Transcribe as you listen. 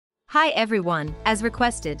Hi everyone, as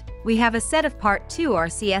requested, we have a set of Part 2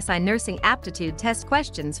 RCSI Nursing Aptitude Test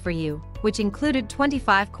questions for you, which included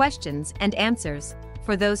 25 questions and answers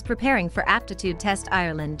for those preparing for Aptitude Test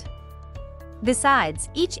Ireland. Besides,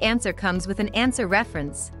 each answer comes with an answer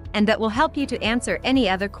reference, and that will help you to answer any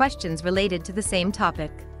other questions related to the same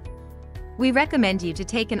topic. We recommend you to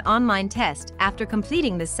take an online test after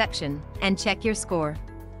completing this section and check your score.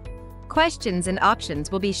 Questions and options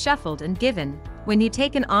will be shuffled and given when you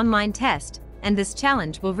take an online test, and this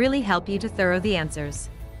challenge will really help you to thorough the answers.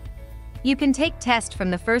 You can take test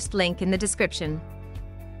from the first link in the description.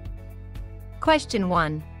 Question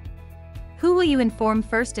 1. Who will you inform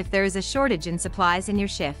first if there is a shortage in supplies in your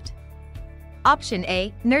shift? Option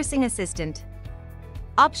A, nursing assistant.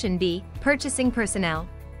 Option B, purchasing personnel.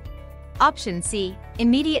 Option C,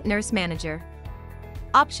 immediate nurse manager.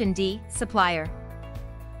 Option D, supplier.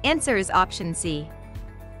 Answer is option C,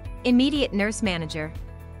 immediate nurse manager.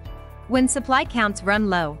 When supply counts run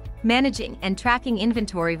low, managing and tracking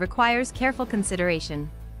inventory requires careful consideration.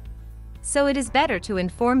 So it is better to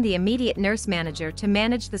inform the immediate nurse manager to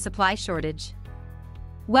manage the supply shortage.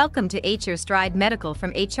 Welcome to HR Stride Medical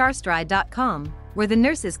from hrstride.com, where the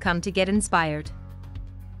nurses come to get inspired.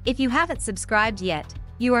 If you haven't subscribed yet,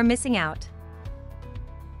 you are missing out.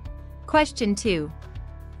 Question 2.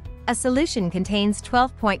 A solution contains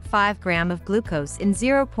 12.5 gram of glucose in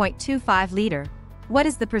 0.25 liter. What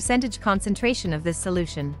is the percentage concentration of this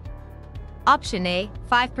solution? Option A,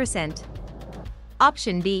 5%.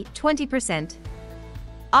 Option B, 20%.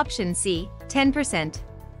 Option C, 10%.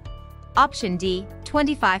 Option D,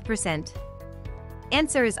 25%.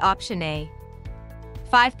 Answer is option A,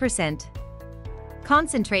 5%.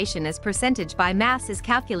 Concentration as percentage by mass is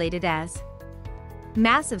calculated as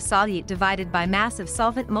mass of solute divided by mass of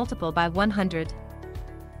solvent multiplied by 100.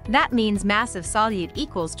 That means mass of solute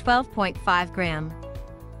equals 12.5 gram.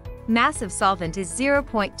 Mass of solvent is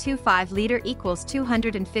 0.25 liter equals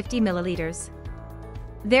 250 milliliters.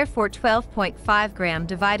 Therefore 12.5 gram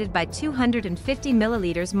divided by 250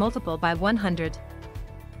 milliliters multiplied by 100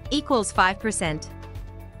 equals 5%.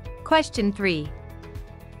 Question 3.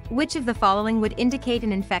 Which of the following would indicate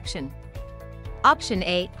an infection? Option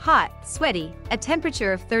A, hot, sweaty, a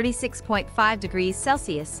temperature of 36.5 degrees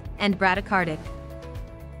Celsius, and bradycardic.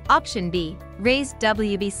 Option B, raised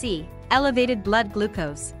WBC, elevated blood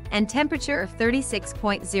glucose, and temperature of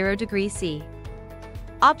 36.0 degrees C.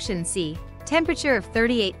 Option C, temperature of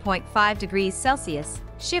 38.5 degrees Celsius,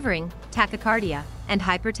 shivering, tachycardia, and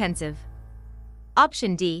hypertensive.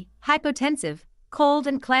 Option D, hypotensive, cold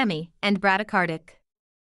and clammy, and bradycardic.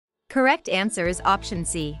 Correct answer is option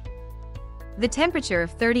C, the temperature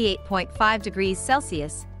of 38.5 degrees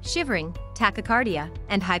Celsius, shivering, tachycardia,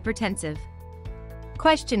 and hypertensive.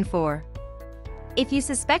 Question 4. If you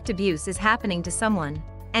suspect abuse is happening to someone,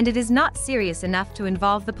 and it is not serious enough to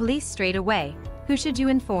involve the police straight away, who should you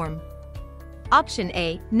inform? Option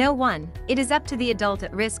A, no one, it is up to the adult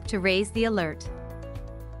at risk to raise the alert.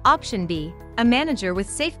 Option B, a manager with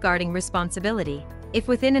safeguarding responsibility, if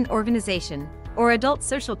within an organization, or adult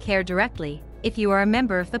social care directly, if you are a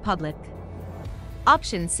member of the public.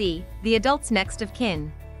 Option C, the adult's next of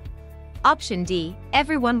kin. Option D,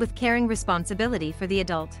 everyone with caring responsibility for the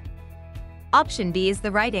adult. Option B is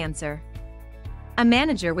the right answer. A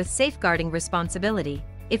manager with safeguarding responsibility,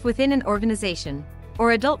 if within an organization,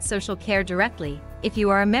 or adult social care directly, if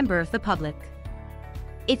you are a member of the public.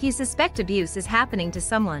 If you suspect abuse is happening to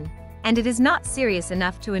someone, and it is not serious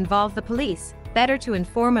enough to involve the police, better to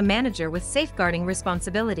inform a manager with safeguarding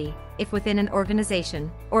responsibility, if within an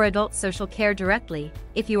organization, or adult social care directly,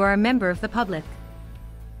 if you are a member of the public.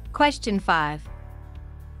 Question 5.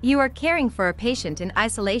 You are caring for a patient in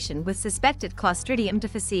isolation with suspected Clostridium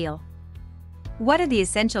difficile. What are the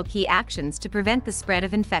essential key actions to prevent the spread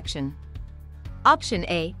of infection? Option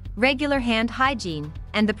A, regular hand hygiene,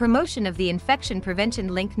 and the promotion of the infection prevention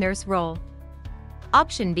link nurse role.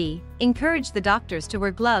 Option B, encourage the doctors to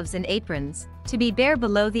wear gloves and aprons, to be bare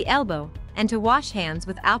below the elbow, and to wash hands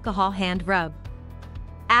with alcohol hand rub.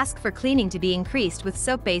 Ask for cleaning to be increased with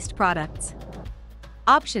soap-based products.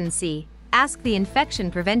 Option C, ask the infection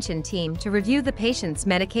prevention team to review the patient's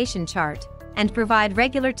medication chart, and provide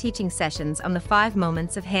regular teaching sessions on the 5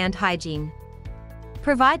 moments of hand hygiene.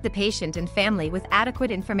 Provide the patient and family with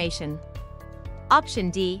adequate information. Option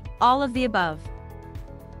D, all of the above.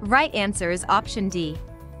 Right answer is option D.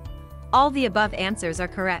 All the above answers are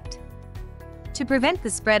correct. To prevent the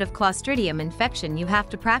spread of Clostridium infection, you have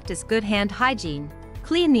to practice good hand hygiene,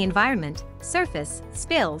 clean the environment, surface,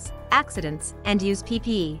 spills, accidents, and use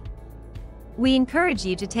PPE. We encourage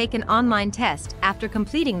you to take an online test after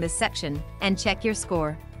completing this section and check your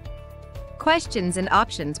score. Questions and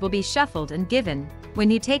options will be shuffled and given when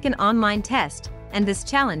you take an online test, and this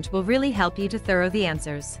challenge will really help you to thorough the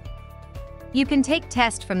answers. You can take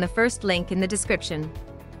test from the first link in the description.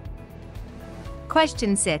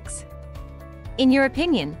 Question 6. In your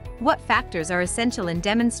opinion, what factors are essential in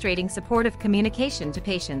demonstrating supportive communication to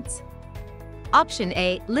patients? Option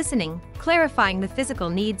A, listening, clarifying the physical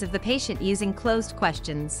needs of the patient using closed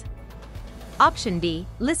questions. Option B,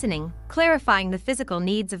 listening, clarifying the physical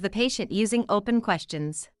needs of the patient using open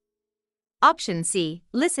questions. Option C,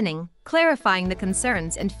 listening, clarifying the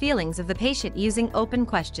concerns and feelings of the patient using open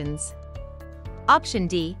questions. Option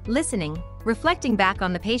D, listening, reflecting back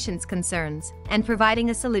on the patient's concerns and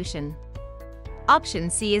providing a solution.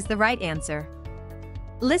 Option C is the right answer.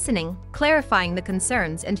 Listening, clarifying the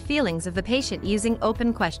concerns and feelings of the patient using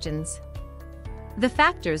open questions. The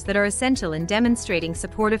factors that are essential in demonstrating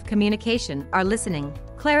supportive communication are listening,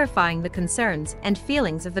 clarifying the concerns and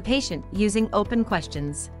feelings of the patient using open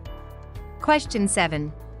questions. Question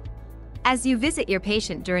 7. As you visit your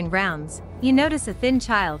patient during rounds, you notice a thin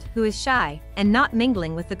child who is shy and not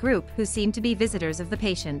mingling with the group who seem to be visitors of the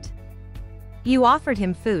patient. You offered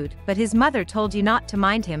him food, but his mother told you not to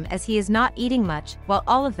mind him as he is not eating much while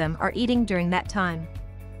all of them are eating during that time.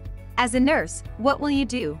 As a nurse, what will you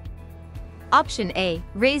do? Option A,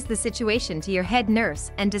 raise the situation to your head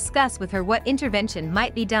nurse and discuss with her what intervention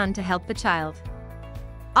might be done to help the child.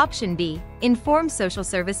 Option B, inform social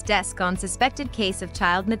service desk on suspected case of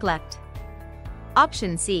child neglect.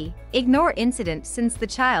 Option C, ignore incident since the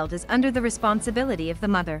child is under the responsibility of the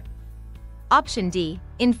mother. Option D,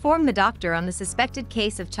 inform the doctor on the suspected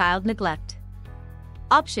case of child neglect.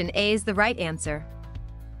 Option A is the right answer.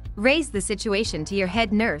 Raise the situation to your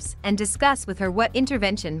head nurse and discuss with her what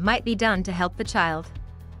intervention might be done to help the child.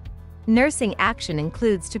 Nursing action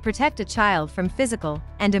includes to protect a child from physical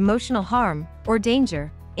and emotional harm or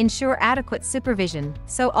danger, ensure adequate supervision,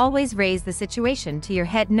 so always raise the situation to your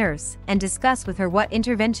head nurse and discuss with her what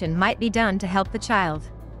intervention might be done to help the child.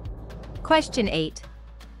 Question 8.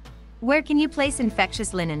 Where can you place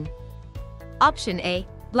infectious linen? Option A,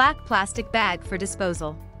 black plastic bag for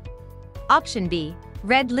disposal. Option B,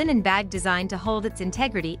 red linen bag designed to hold its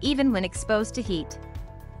integrity even when exposed to heat.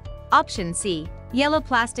 Option C, yellow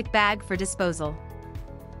plastic bag for disposal.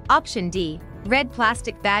 Option D, red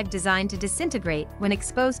plastic bag designed to disintegrate when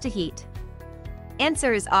exposed to heat.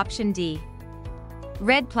 Answer is option D.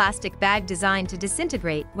 Red plastic bag designed to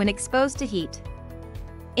disintegrate when exposed to heat.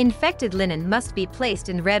 Infected linen must be placed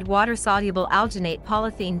in red water-soluble alginate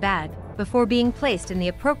polythene bag before being placed in the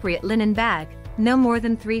appropriate linen bag, no more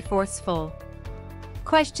than 3/4 full.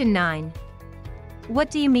 Question 9.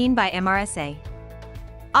 What do you mean by MRSA?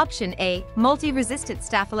 Option A, multi-resistant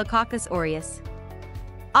Staphylococcus aureus.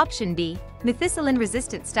 Option B,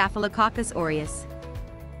 methicillin-resistant Staphylococcus aureus.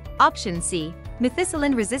 Option C,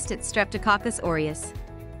 methicillin-resistant Streptococcus aureus.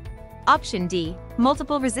 Option D,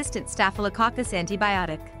 multiple resistant Staphylococcus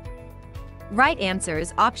antibiotic. Right answer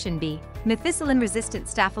is option B, methicillin-resistant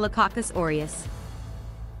Staphylococcus aureus.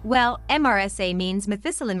 Well, MRSA means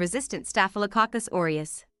methicillin-resistant Staphylococcus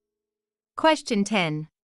aureus. Question 10.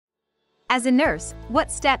 As a nurse,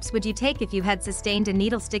 what steps would you take if you had sustained a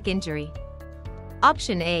needle stick injury?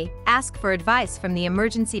 Option A, ask for advice from the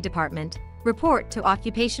emergency department, report to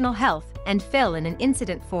occupational health, and fill in an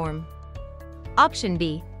incident form. Option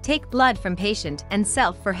B, take blood from patient and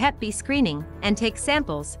self for Hep B screening, and take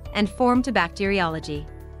samples and form to bacteriology.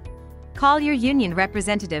 Call your union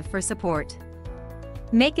representative for support.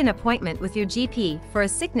 Make an appointment with your GP for a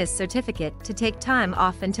sickness certificate to take time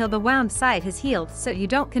off until the wound site has healed so you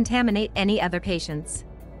don't contaminate any other patients.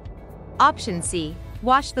 Option C,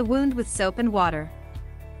 wash the wound with soap and water.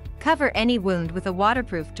 Cover any wound with a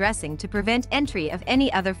waterproof dressing to prevent entry of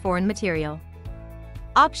any other foreign material.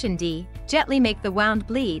 Option D, gently make the wound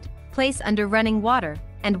bleed, place under running water,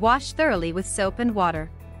 and wash thoroughly with soap and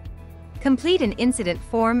water. Complete an incident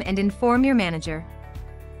form and inform your manager.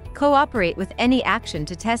 Cooperate with any action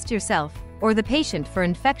to test yourself or the patient for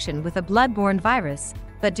infection with a blood-borne virus,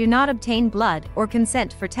 but do not obtain blood or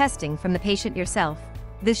consent for testing from the patient yourself.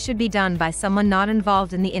 This should be done by someone not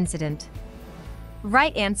involved in the incident.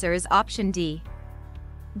 Right answer is option D.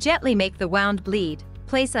 Gently make the wound bleed,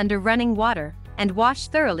 place under running water, and wash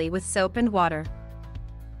thoroughly with soap and water.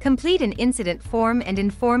 Complete an incident form and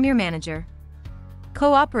inform your manager.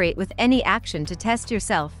 Cooperate with any action to test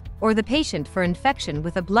yourself or the patient for infection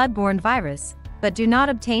with a blood-borne virus, but do not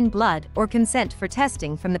obtain blood or consent for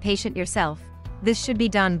testing from the patient yourself. This should be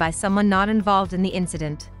done by someone not involved in the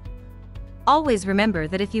incident. Always remember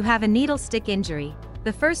that if you have a needle stick injury,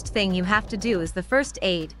 the first thing you have to do is the first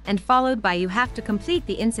aid, and followed by you have to complete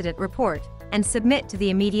the incident report, and submit to the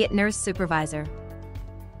immediate nurse supervisor.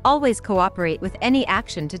 Always cooperate with any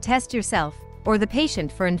action to test yourself or the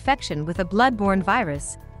patient for infection with a blood-borne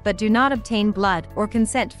virus, but do not obtain blood or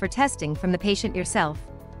consent for testing from the patient yourself.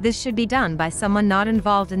 This should be done by someone not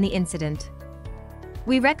involved in the incident.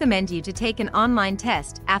 We recommend you to take an online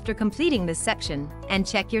test after completing this section and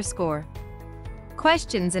check your score.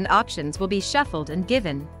 Questions and options will be shuffled and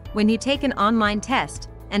given when you take an online test,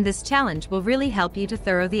 and this challenge will really help you to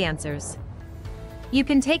thorough the answers. You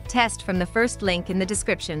can take test from the first link in the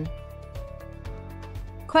description.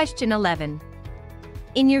 Question 11.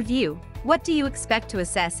 In your view, what do you expect to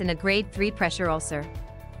assess in a grade 3 pressure ulcer?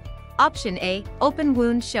 Option A, open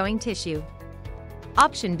wound showing tissue.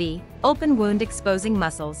 Option B, open wound exposing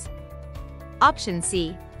muscles. Option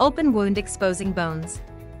C, open wound exposing bones.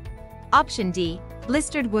 Option D,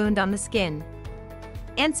 blistered wound on the skin.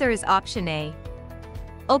 Answer is option A,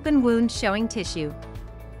 open wound showing tissue.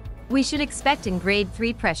 We should expect in grade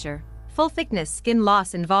 3 pressure, full-thickness skin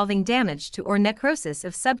loss involving damage to or necrosis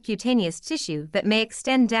of subcutaneous tissue that may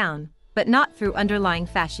extend down, but not through underlying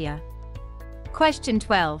fascia. Question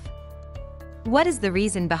 12. What is the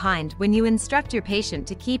reason behind when you instruct your patient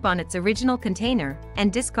to keep on its original container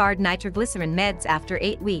and discard nitroglycerin meds after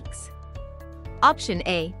 8 weeks? Option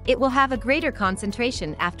A, it will have a greater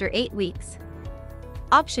concentration after 8 weeks.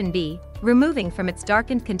 Option B, removing from its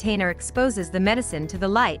darkened container exposes the medicine to the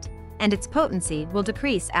light, and its potency will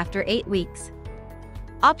decrease after 8 weeks.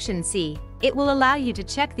 Option C, it will allow you to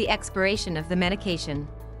check the expiration of the medication.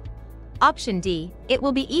 Option D, it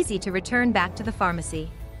will be easy to return back to the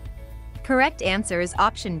pharmacy. Correct answer is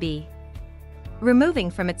option B. Removing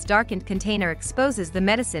from its darkened container exposes the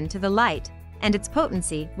medicine to the light, and its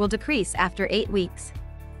potency will decrease after 8 weeks.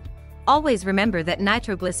 Always remember that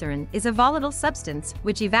nitroglycerin is a volatile substance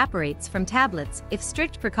which evaporates from tablets if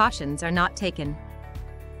strict precautions are not taken.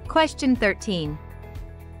 Question 13.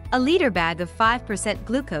 A liter bag of 5%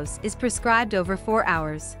 glucose is prescribed over 4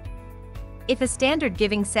 hours. If a standard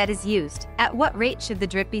giving set is used, at what rate should the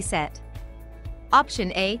drip be set?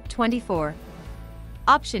 Option A, 24.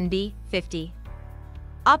 Option B, 50.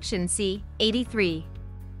 Option C, 83.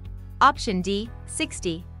 Option D,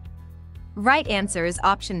 60. Right answer is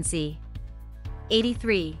option C,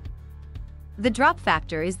 83. The drop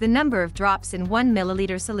factor is the number of drops in 1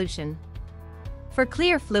 milliliter solution. For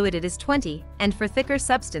clear fluid it is 20, and for thicker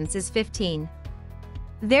substance is 15.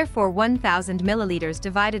 Therefore 1000 milliliters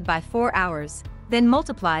divided by 4 hours, then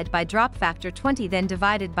multiplied by drop factor 20, then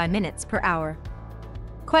divided by minutes per hour.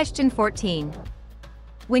 Question 14.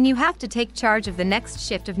 When you have to take charge of the next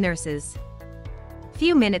shift of nurses.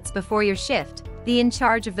 Few minutes before your shift, the in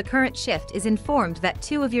charge of the current shift is informed that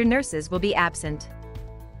 2 of your nurses will be absent.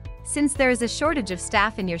 Since there is a shortage of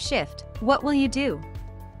staff in your shift, what will you do?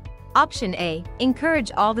 Option A,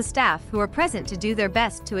 encourage all the staff who are present to do their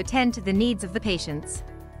best to attend to the needs of the patients.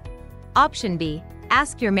 Option B,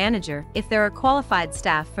 ask your manager if there are qualified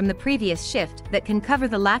staff from the previous shift that can cover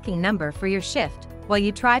the lacking number for your shift, while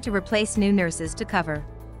you try to replace new nurses to cover.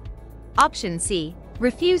 Option C,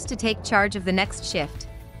 refuse to take charge of the next shift.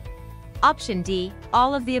 Option D,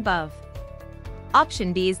 all of the above.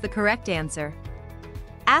 Option B is the correct answer.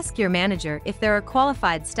 Ask your manager if there are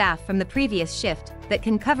qualified staff from the previous shift that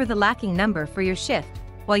can cover the lacking number for your shift,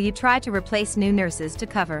 while you try to replace new nurses to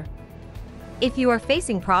cover. If you are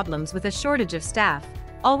facing problems with a shortage of staff,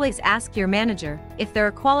 always ask your manager if there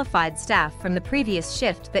are qualified staff from the previous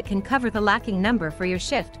shift that can cover the lacking number for your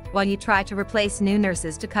shift, while you try to replace new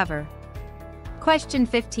nurses to cover. Question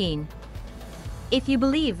 15. If you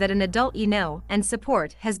believe that an adult you know and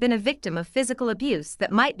support has been a victim of physical abuse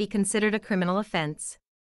that might be considered a criminal offense,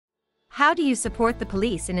 how do you support the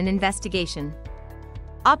police in an investigation?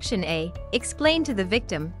 Option A, explain to the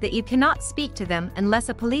victim that you cannot speak to them unless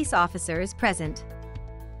a police officer is present.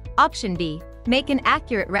 Option B, make an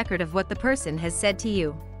accurate record of what the person has said to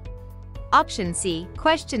you. Option C,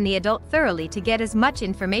 question the adult thoroughly to get as much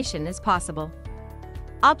information as possible.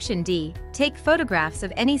 Option D, take photographs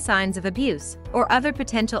of any signs of abuse or other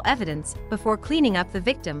potential evidence before cleaning up the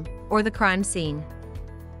victim or the crime scene.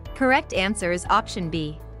 Correct answer is option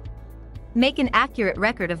B. Make an accurate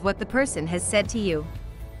record of what the person has said to you.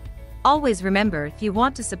 Always remember, if you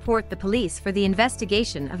want to support the police for the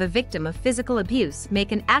investigation of a victim of physical abuse,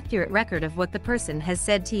 make an accurate record of what the person has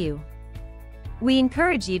said to you. We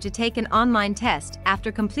encourage you to take an online test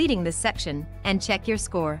after completing this section and check your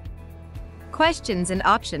score. Questions and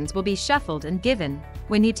options will be shuffled and given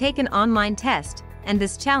when you take an online test, and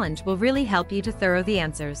this challenge will really help you to thorough the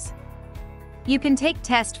answers. You can take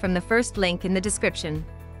test from the first link in the description.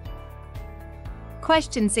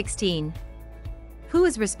 Question 16. Who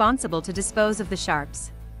is responsible to dispose of the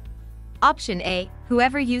sharps? Option A,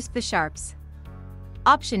 whoever used the sharps.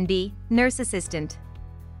 Option B, nurse assistant.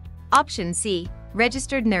 Option C,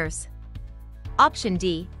 registered nurse. Option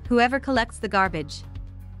D, whoever collects the garbage.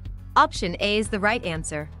 Option A is the right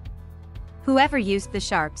answer. Whoever used the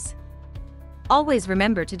sharps. Always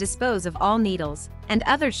remember to dispose of all needles and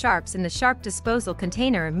other sharps in the sharp disposal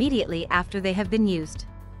container immediately after they have been used.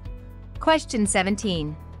 Question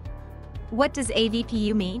 17. What does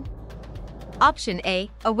AVPU mean? Option A,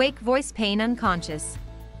 awake voice pain unconscious.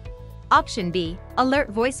 Option B,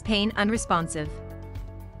 alert voice pain unresponsive.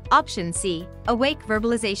 Option C, awake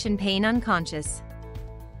verbalization pain unconscious.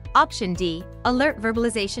 Option D, alert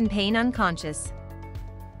verbalization pain unconscious.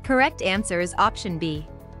 Correct answer is option B.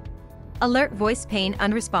 Alert voice pain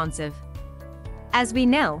unresponsive. As we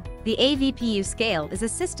know, the AVPU scale is a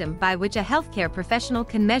system by which a healthcare professional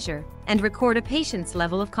can measure and record a patient's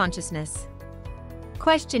level of consciousness.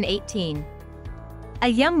 Question 18. A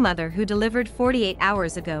young mother who delivered 48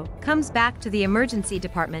 hours ago comes back to the emergency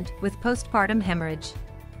department with postpartum hemorrhage.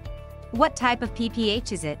 What type of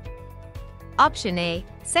PPH is it? Option A,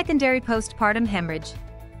 secondary postpartum hemorrhage.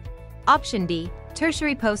 Option B,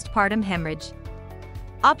 tertiary postpartum hemorrhage.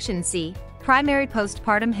 Option C, primary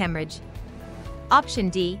postpartum hemorrhage. Option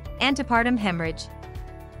D, antepartum hemorrhage.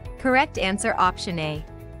 Correct answer option A.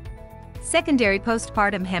 Secondary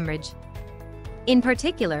postpartum hemorrhage. In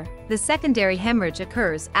particular, the secondary hemorrhage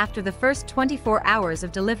occurs after the first 24 hours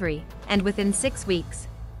of delivery and within 6 weeks.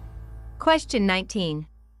 Question 19.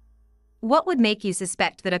 What would make you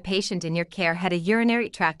suspect that a patient in your care had a urinary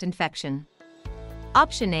tract infection?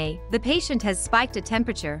 Option A, the patient has spiked a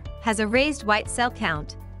temperature, has a raised white cell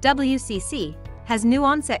count, WCC, has new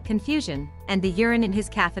onset confusion, and the urine in his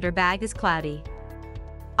catheter bag is cloudy.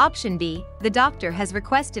 Option B, the doctor has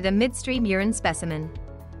requested a midstream urine specimen.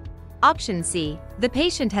 Option C, the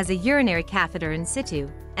patient has a urinary catheter in situ,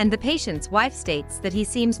 and the patient's wife states that he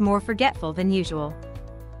seems more forgetful than usual.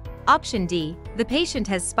 Option D, the patient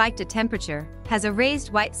has spiked a temperature, has a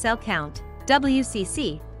raised white cell count,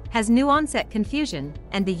 WCC, has new onset confusion,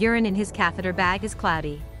 and the urine in his catheter bag is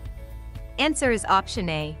cloudy. Answer is option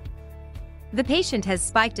A. The patient has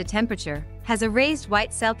spiked a temperature, has a raised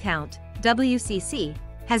white cell count, WCC,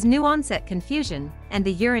 has new onset confusion, and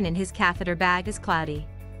the urine in his catheter bag is cloudy.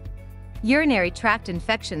 Urinary tract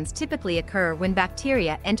infections typically occur when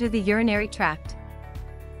bacteria enter the urinary tract.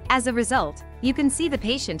 As a result, you can see the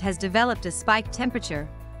patient has developed a spiked temperature,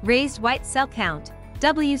 raised white cell count,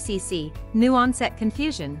 WCC, new onset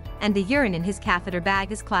confusion, and the urine in his catheter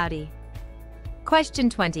bag is cloudy. Question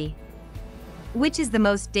 20. Which is the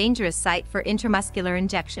most dangerous site for intramuscular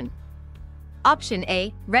injection? Option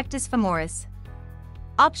A, rectus femoris.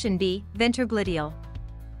 Option B, ventrogluteal.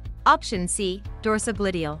 Option C,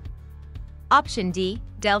 dorsogluteal. Option D,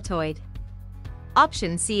 deltoid.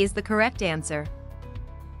 Option C is the correct answer.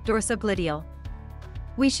 Dorsogluteal.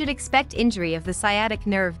 We should expect injury of the sciatic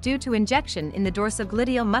nerve due to injection in the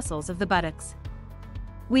dorsogluteal muscles of the buttocks.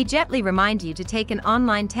 We gently remind you to take an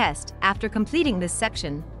online test after completing this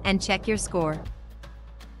section and check your score.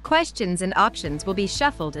 Questions and options will be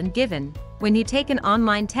shuffled and given when you take an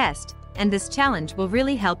online test, and this challenge will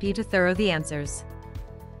really help you to thorough the answers.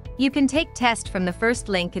 You can take test from the first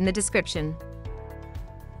link in the description.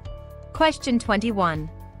 Question 21.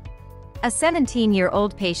 A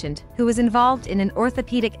 17-year-old patient who was involved in an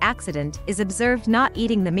orthopedic accident is observed not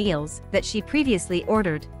eating the meals that she previously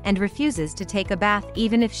ordered and refuses to take a bath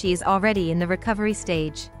even if she is already in the recovery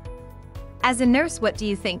stage. As a nurse, what do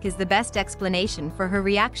you think is the best explanation for her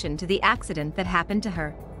reaction to the accident that happened to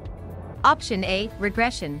her? Option A,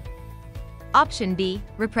 regression. Option B,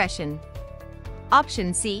 repression.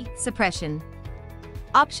 Option C, suppression.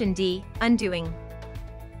 Option D, undoing.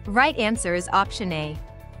 Right answer is option A.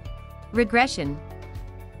 Regression.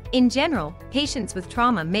 In general, patients with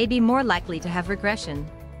trauma may be more likely to have regression.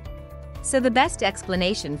 So the best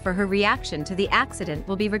explanation for her reaction to the accident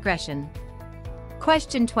will be regression.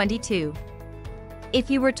 Question 22. If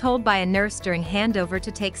you were told by a nurse during handover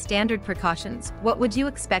to take standard precautions, what would you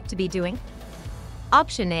expect to be doing?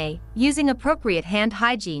 Option A, using appropriate hand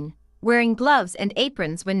hygiene, wearing gloves and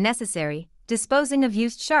aprons when necessary, disposing of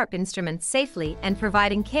used sharp instruments safely, and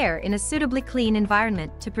providing care in a suitably clean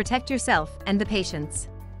environment to protect yourself and the patients.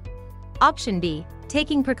 Option B,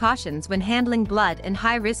 taking precautions when handling blood and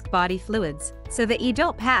high-risk body fluids, so that you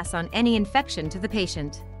don't pass on any infection to the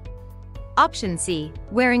patient. Option C,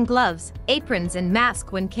 wearing gloves, aprons and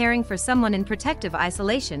mask when caring for someone in protective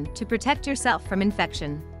isolation to protect yourself from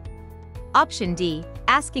infection. Option D,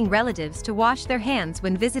 asking relatives to wash their hands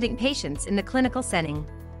when visiting patients in the clinical setting.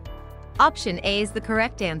 Option A is the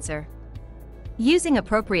correct answer. Using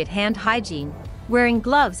appropriate hand hygiene, wearing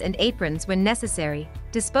gloves and aprons when necessary,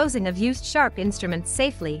 disposing of used sharp instruments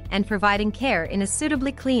safely, and providing care in a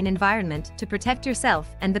suitably clean environment to protect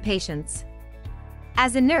yourself and the patients.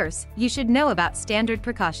 As a nurse, you should know about standard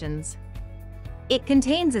precautions. It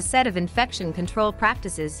contains a set of infection control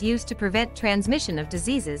practices used to prevent transmission of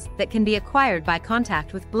diseases that can be acquired by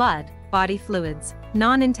contact with blood, body fluids,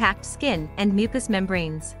 non-intact skin, and mucous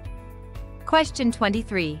membranes. Question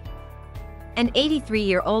 23. An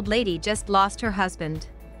 83-year-old lady just lost her husband.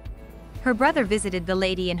 Her brother visited the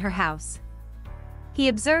lady in her house. He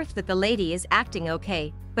observed that the lady is acting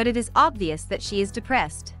okay, but it is obvious that she is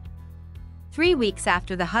depressed. 3 weeks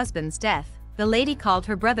after the husband's death, the lady called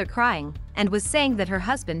her brother crying and was saying that her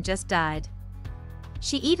husband just died.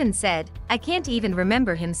 She even said, "I can't even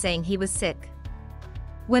remember him saying he was sick."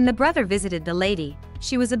 When the brother visited the lady,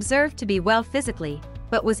 she was observed to be well physically,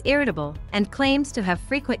 but was irritable and claims to have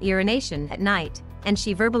frequent urination at night, and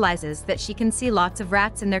she verbalizes that she can see lots of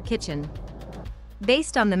rats in their kitchen.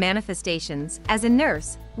 Based on the manifestations, as a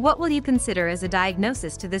nurse, what will you consider as a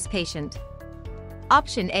diagnosis to this patient?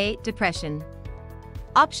 Option A, depression.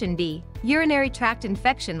 Option B, urinary tract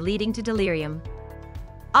infection leading to delirium.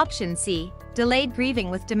 Option C, delayed grieving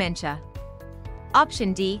with dementia.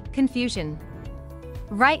 Option D, confusion.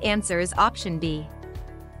 Right answer is option B.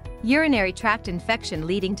 Urinary tract infection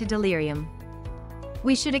leading to delirium.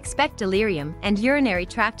 We should expect delirium and urinary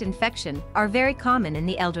tract infection are very common in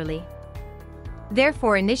the elderly.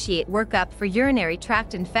 Therefore, initiate workup for urinary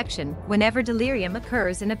tract infection whenever delirium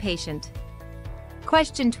occurs in a patient.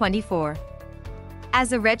 Question 24.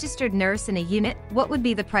 As a registered nurse in a unit, what would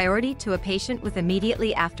be the priority to a patient with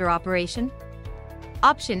immediately after operation?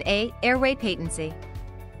 Option A, airway patency.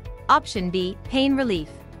 Option B, pain relief.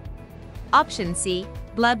 Option C,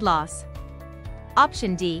 blood loss.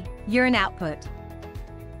 Option D, urine output.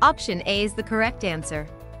 Option A is the correct answer.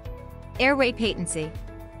 Airway patency.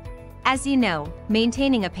 As you know,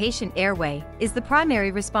 maintaining a patient airway is the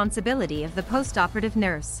primary responsibility of the postoperative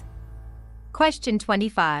nurse. Question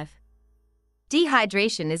 25.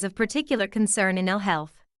 Dehydration is of particular concern in ill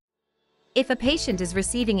health. If a patient is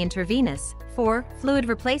receiving intravenous, fluid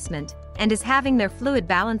replacement, and is having their fluid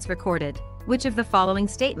balance recorded, which of the following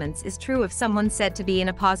statements is true if someone said to be in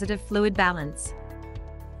a positive fluid balance?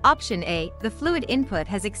 Option A, the fluid input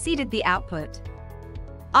has exceeded the output.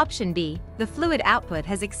 Option B, the fluid output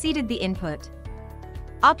has exceeded the input.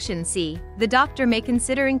 Option C, the doctor may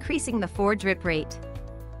consider increasing the drip rate.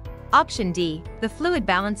 Option D, the fluid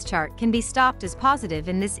balance chart can be stopped as positive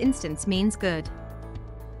in this instance means good.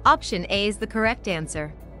 Option A is the correct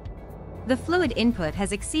answer. The fluid input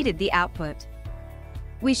has exceeded the output.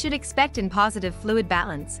 We should expect in positive fluid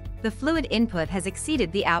balance, the fluid input has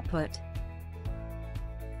exceeded the output.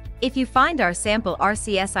 If you find our sample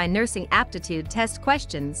RCSI Nursing Aptitude Test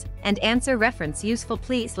questions and answer reference useful,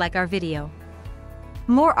 please like our video.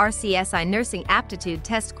 More RCSI Nursing Aptitude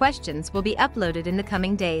Test questions will be uploaded in the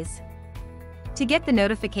coming days. To get the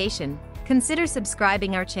notification, consider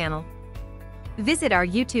subscribing our channel. Visit our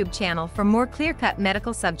YouTube channel for more clear-cut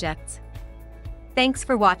medical subjects. Thanks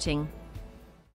for watching.